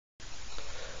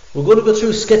We're going to go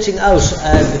through sketching out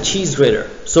the cheese grater.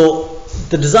 So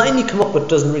the design you come up with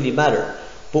doesn't really matter,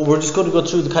 but we're just going to go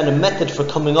through the kind of method for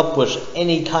coming up with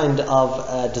any kind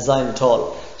of design at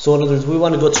all. So in other words, we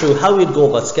want to go through how you'd go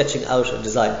about sketching out a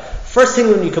design. First thing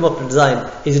when you come up with a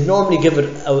design is you'd normally give it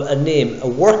a name, a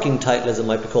working title as it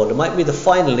might be called. It might be the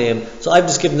final name, so I've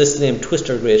just given this the name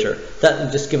Twister Grater. That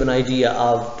will just give an idea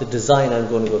of the design I'm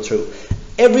going to go through.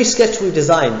 Every sketch we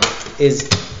design is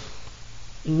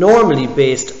normally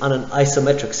based on an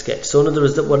isometric sketch. So in other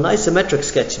words, what an isometric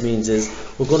sketch means is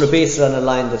we're going to base it on a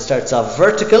line that starts off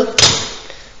vertical,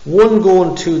 one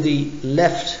going to the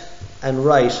left and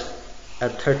right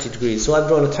at 30 degrees. So I've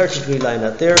drawn a 30-degree line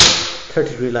out there,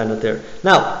 30-degree line out there.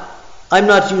 Now, I'm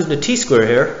not using a T-square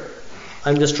here,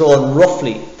 I'm just drawing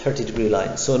roughly 30-degree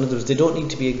lines. So in other words, they don't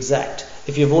need to be exact.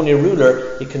 If you have only a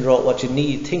ruler, you can draw what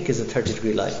you think is a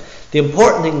 30-degree line. The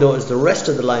important thing though is the rest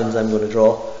of the lines I'm going to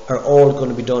draw are all going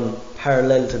to be done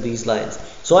parallel to these lines.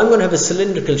 So I'm going to have a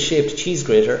cylindrical shaped cheese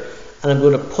grater, and I'm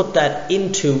going to put that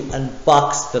into a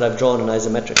box that I've drawn in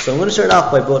isometric. So I'm going to start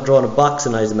off by drawing a box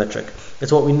in isometric.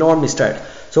 It's what we normally start.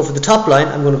 So for the top line,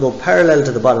 I'm going to go parallel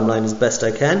to the bottom line as best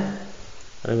I can,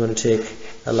 and I'm going to take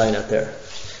a line out there.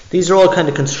 These are all kind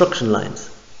of construction lines.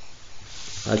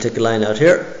 I'll take a line out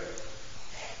here,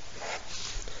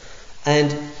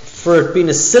 and for it being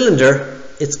a cylinder,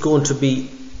 it's going to be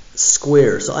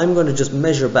square. So I'm going to just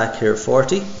measure back here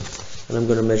 40, and I'm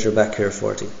going to measure back here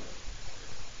 40.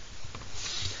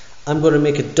 I'm going to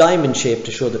make a diamond shape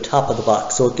to show the top of the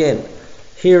box. So again,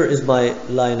 here is my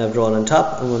line I've drawn on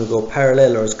top. I'm going to go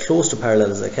parallel, or as close to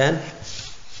parallel as I can.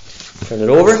 Turn it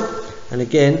over, and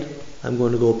again I'm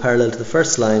going to go parallel to the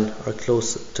first line, or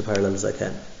close to parallel as I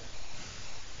can.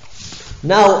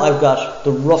 Now I've got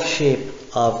the rough shape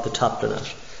of the top done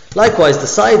out. Likewise, the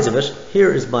sides of it,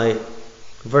 here is my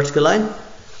vertical line.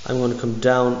 I'm going to come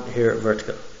down here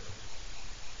vertical.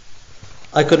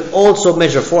 I could also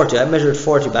measure 40. I measured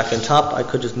 40 back on top. I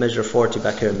could just measure 40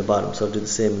 back here in the bottom. So I'll do the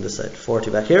same on this side.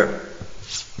 40 back here.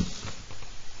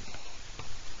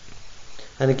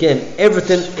 And again,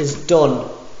 everything is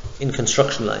done in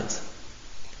construction lines.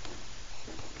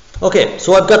 Okay,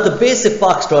 so I've got the basic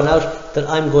box drawn out that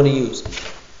I'm going to use.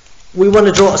 We want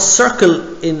to draw a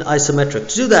circle in isometric.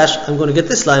 To do that, I'm going to get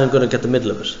this line, I'm going to get the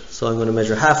middle of it. So I'm going to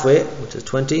measure halfway, which is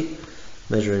 20,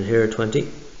 measure in here 20, and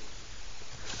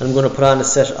I'm going to put on a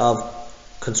set of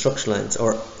construction lines,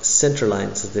 or center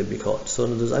lines as they'd be called. So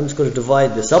in other words, I'm just going to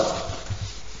divide this up,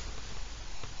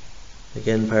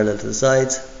 again parallel to the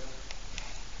sides,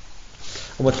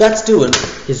 and what that's doing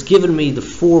is giving me the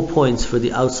 4 points for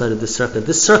the outside of the circle.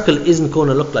 This circle isn't going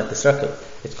to look like a circle,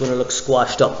 it's going to look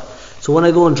squashed up. So when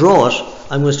I go and draw it,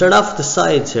 I'm going to start off with the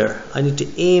sides here. I need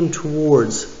to aim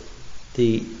towards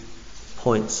the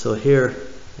points. So here,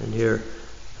 and here,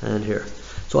 and here.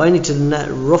 So I need to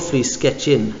roughly sketch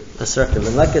in a circle.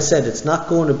 And like I said, it's not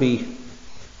going to be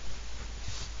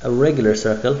a regular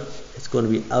circle. It's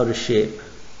going to be out of shape.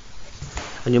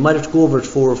 And you might have to go over it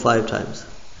 4 or 5 times.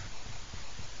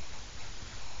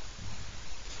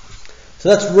 So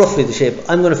that's roughly the shape.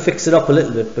 I'm going to fix it up a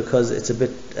little bit because it's a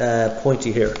bit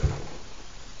pointy here.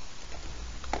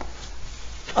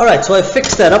 Alright, so I've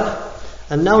fixed that up,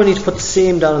 and now I need to put the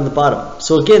same down on the bottom.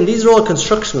 So again, these are all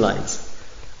construction lines.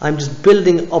 I'm just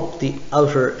building up the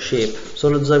outer shape. So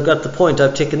in other words, I've got the point,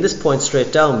 I've taken this point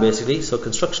straight down basically, so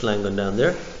construction line going down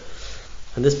there,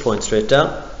 and this point straight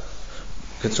down,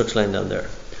 construction line down there.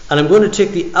 And I'm going to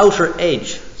take the outer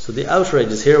edge. So the outer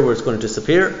edge is here where it's going to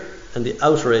disappear, and the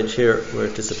outer edge here where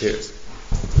it disappears.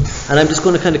 And I'm just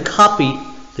going to kind of copy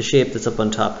the shape that's up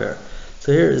on top here.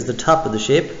 So here is the top of the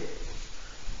shape,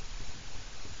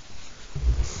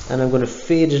 and I'm going to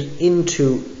fade it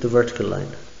into the vertical line.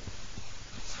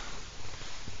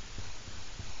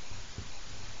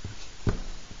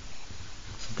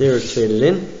 So there it's faded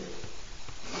in,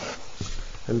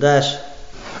 and that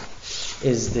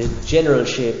is the general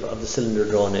shape of the cylinder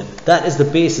drawn in. That is the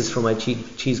basis for my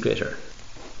cheese grater.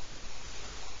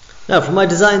 Now for my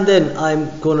design then,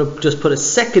 I'm going to just put a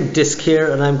second disc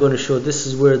here, and I'm going to show this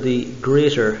is where the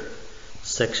grater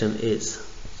section is.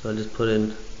 So I'll just put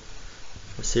in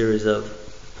a series of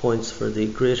points for the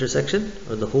grater section,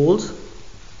 or the holes,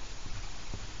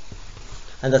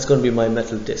 and that's going to be my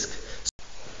metal disc.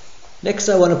 Next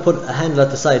I want to put a handle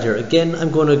at the side here. Again,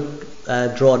 I'm going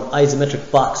to draw an isometric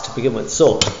box to begin with.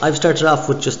 So I've started off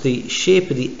with just the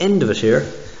shape of the end of it here,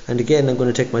 and again I'm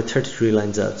going to take my 30-degree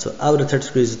lines out. So out of 30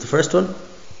 degrees with the first one,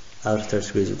 out of 30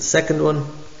 degrees with the second one,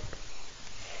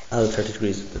 out of 30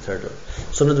 degrees with the third one.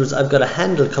 So in other words, I've got a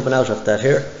handle coming out of that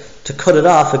here. To cut it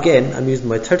off, again, I'm using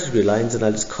my 30-degree lines, and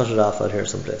I'll just cut it off out here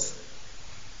someplace.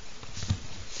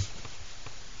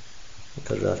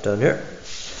 cut it off down here.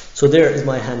 So there is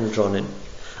my handle drawn in.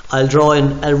 I'll draw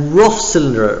in a rough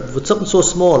cylinder. With something so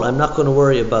small, I'm not going to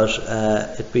worry about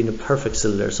it being a perfect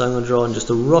cylinder. So I'm going to draw in just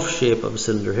a rough shape of a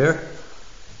cylinder here.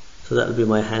 So that'll be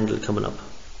my handle coming up.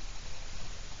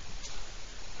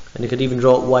 And you could even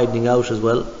draw it widening out as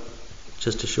well,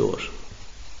 just to show it.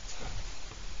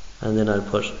 And then I'll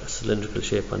put a cylindrical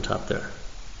shape on top there.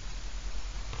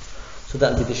 So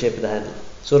that'll be the shape of the handle.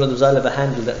 So in other words, I'll have a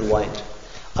handle that will wind.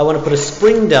 I want to put a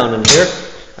spring down in here.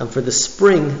 And for the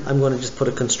spring, I'm going to just put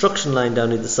a construction line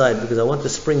down either side because I want the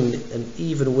spring an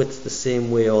even width the same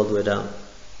way all the way down.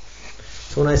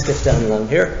 So when I sketch down along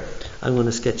here, I'm going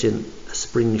to sketch in a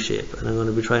spring shape, and I'm going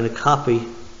to be trying to copy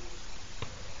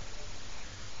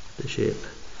the shape,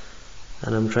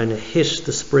 and I'm trying to hit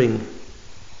the spring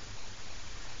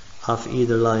off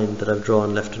either line that I've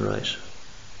drawn left and right.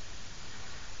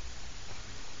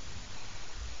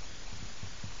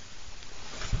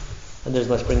 And there's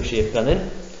my spring shape gone in,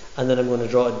 and then I'm going to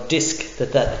draw a disc that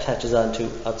attaches onto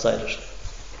outside it.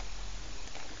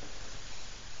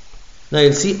 Now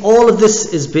you'll see all of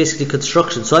this is basically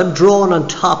construction, so I'm drawing on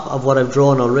top of what I've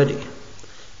drawn already.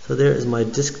 So there is my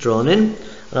disc drawn in,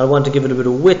 and I want to give it a bit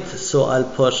of width, so I'll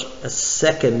put a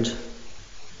second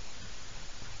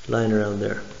line around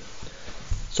there.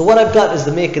 So what I've got is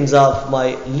the makings of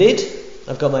my lid,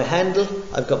 I've got my handle,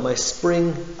 I've got my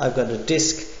spring, I've got a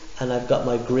disc, and I've got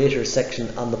my grater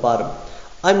section on the bottom.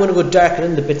 I'm going to go darken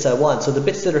in the bits I want, so the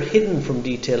bits that are hidden from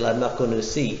detail I'm not going to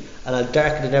see, and I'll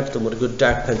darken in everything with a good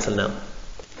dark pencil now.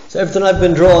 So everything I've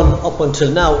been drawing up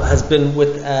until now has been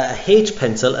with a H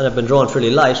pencil, and I've been drawing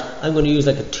fairly light. I'm going to use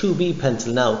like a 2B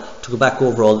pencil now to go back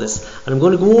over all this, and I'm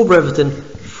going to go over everything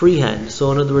freehand.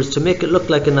 So in other words, to make it look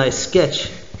like a nice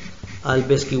sketch, I'll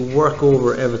basically work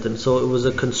over everything. So it was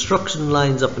a construction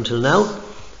lines up until now,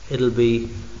 it'll be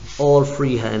all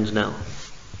freehand now.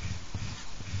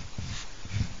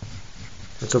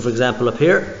 And so for example up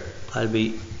here, I'll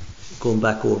be going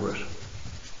back over it.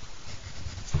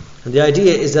 And the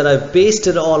idea is that I've based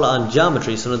it all on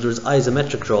geometry, so in other words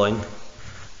isometric drawing,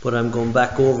 but I'm going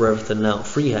back over everything now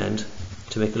freehand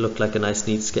to make it look like a nice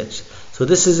neat sketch. So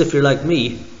this is if you're like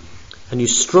me and you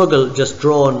struggle just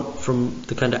drawing from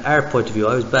the kind of art point of view.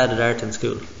 I was bad at art in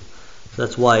school, so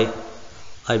that's why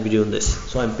I'd be doing this.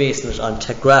 So I'm basing it on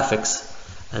tech graphics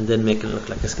and then making it look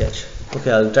like a sketch.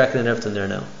 Okay, I'll darken in everything there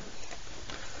now.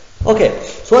 Okay,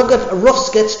 so I've got a rough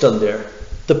sketch done there.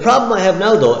 The problem I have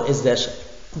now though is that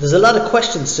there's a lot of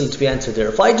questions still to be answered there.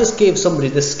 If I just gave somebody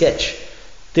this sketch,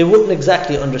 they wouldn't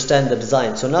exactly understand the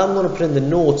design. So now I'm going to put in the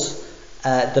notes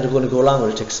that are going to go along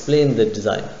with it to explain the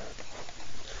design.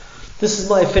 This is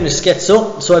my finished sketch.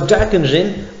 So I've darkened it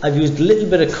in. I've used a little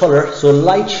bit of colour, so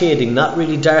light shading, not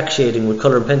really dark shading with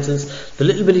colour and pencils. The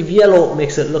little bit of yellow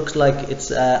makes it look like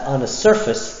it's on a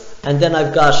surface. And then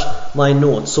I've got my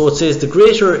notes. So it says the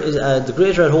grater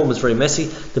at home is very messy.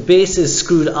 The base is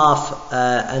screwed off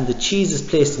and the cheese is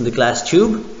placed in the glass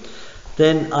tube.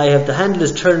 Then I have the handle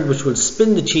is turned, which will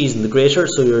spin the cheese in the grater.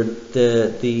 So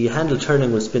the handle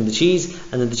turning will spin the cheese,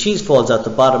 and then the cheese falls out the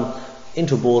bottom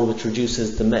into a bowl, which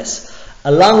reduces the mess.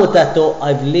 Along with that though,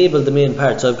 I've labelled the main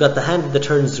part. So I've got the handle that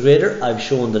turns the grater. I've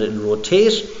shown that it will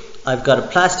rotate. I've got a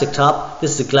plastic top.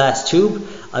 This is a glass tube.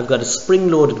 I've got a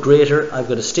spring-loaded grater, I've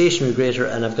got a stationary grater,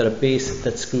 and I've got a base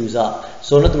that screws off.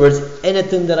 So in other words,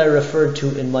 anything that I referred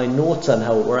to in my notes on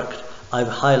how it worked, I've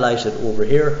highlighted over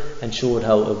here and showed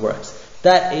how it works.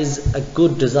 That is a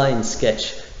good design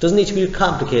sketch. Doesn't need to be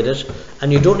complicated,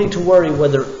 and you don't need to worry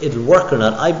whether it'll work or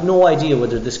not. I've no idea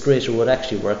whether this grater would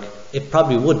actually work. It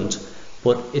probably wouldn't,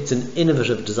 but it's an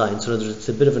innovative design. So in other words, it's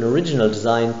a bit of an original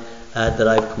design that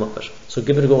I've come up with. So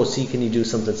give it a go, see can you do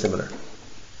something similar.